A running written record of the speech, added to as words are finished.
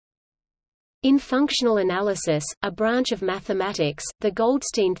In functional analysis, a branch of mathematics, the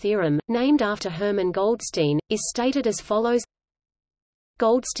Goldstine theorem, named after Hermann Goldstine, is stated as follows: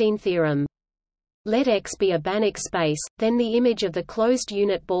 Goldstine theorem. Let X be a Banach space, then the image of the closed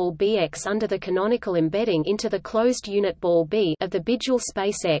unit ball Bx under the canonical embedding into the closed unit ball B of the Bijou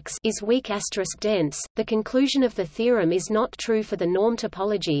space X is weak *dense. The conclusion of the theorem is not true for the norm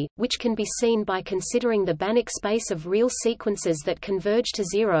topology, which can be seen by considering the Banach space of real sequences that converge to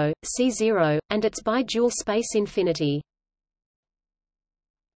 0, C0, and its bi-dual space infinity.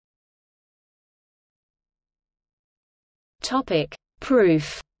 Topic: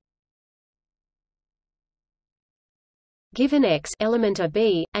 Proof. Given X element of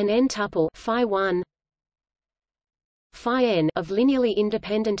B, an n-tuple phi1 phi n of linearly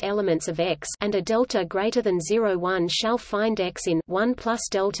independent elements of X and a delta greater than 0 1 shall find X in 1 plus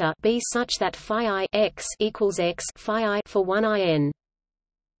delta B such that phi I X equals X phi I for 1 in.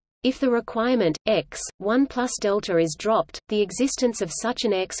 If the requirement X 1 plus delta is dropped, the existence of such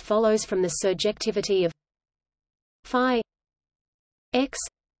an X follows from the surjectivity of phi X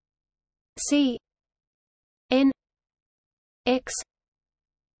C n X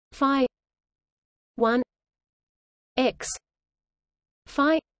phi 1 X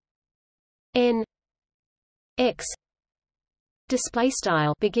phi n X display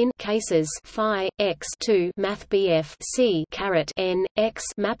style begin cases phi X 2 math BF C caret n X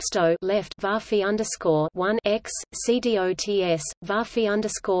mapsto left varphi underscore 1 X CDOTS varphi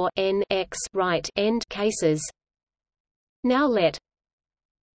underscore n X right end cases. Now let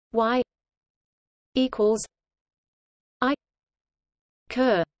Y equals I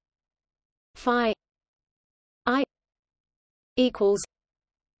ker phi I equals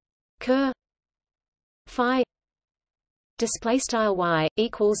ker phi display style Y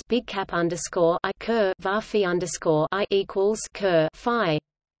equals big cap underscore I ker varphi underscore I equals ker phi.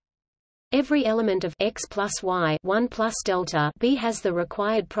 Every element of X plus Y 1 plus delta B has the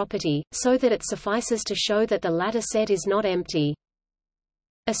required property, so that it suffices to show that the latter set is not empty.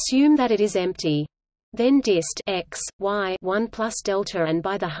 Assume that it is empty. Then dist X, Y 1 plus delta, and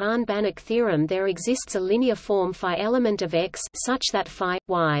by the Hahn-Banach theorem there exists a linear form phi element of X such that phi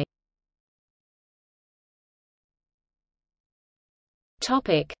Y.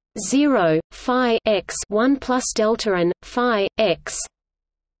 Topic 0 phi X 1 plus delta and phi X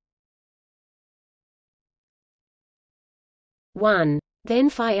 1. Then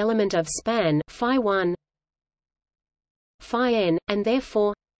phi element of span phi 1 phi n, and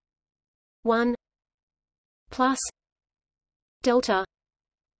therefore 1 plus delta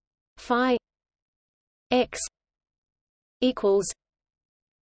phi X equals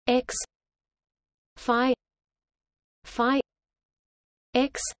X phi phi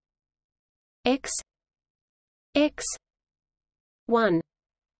X X X 1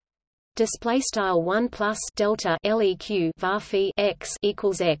 display style 1 plus delta leq varphi X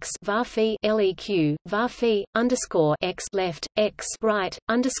equals X varphi leq varphi underscore X left X right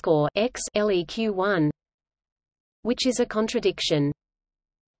underscore X leq 1, which is a contradiction.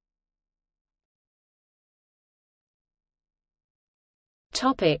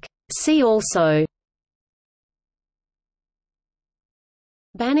 Topic See also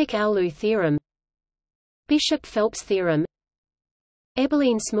Banach-Aulou theorem, Bishop-Phelps theorem,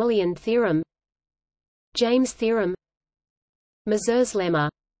 Eberlein-Smullyan theorem, James theorem, Mazur's lemma.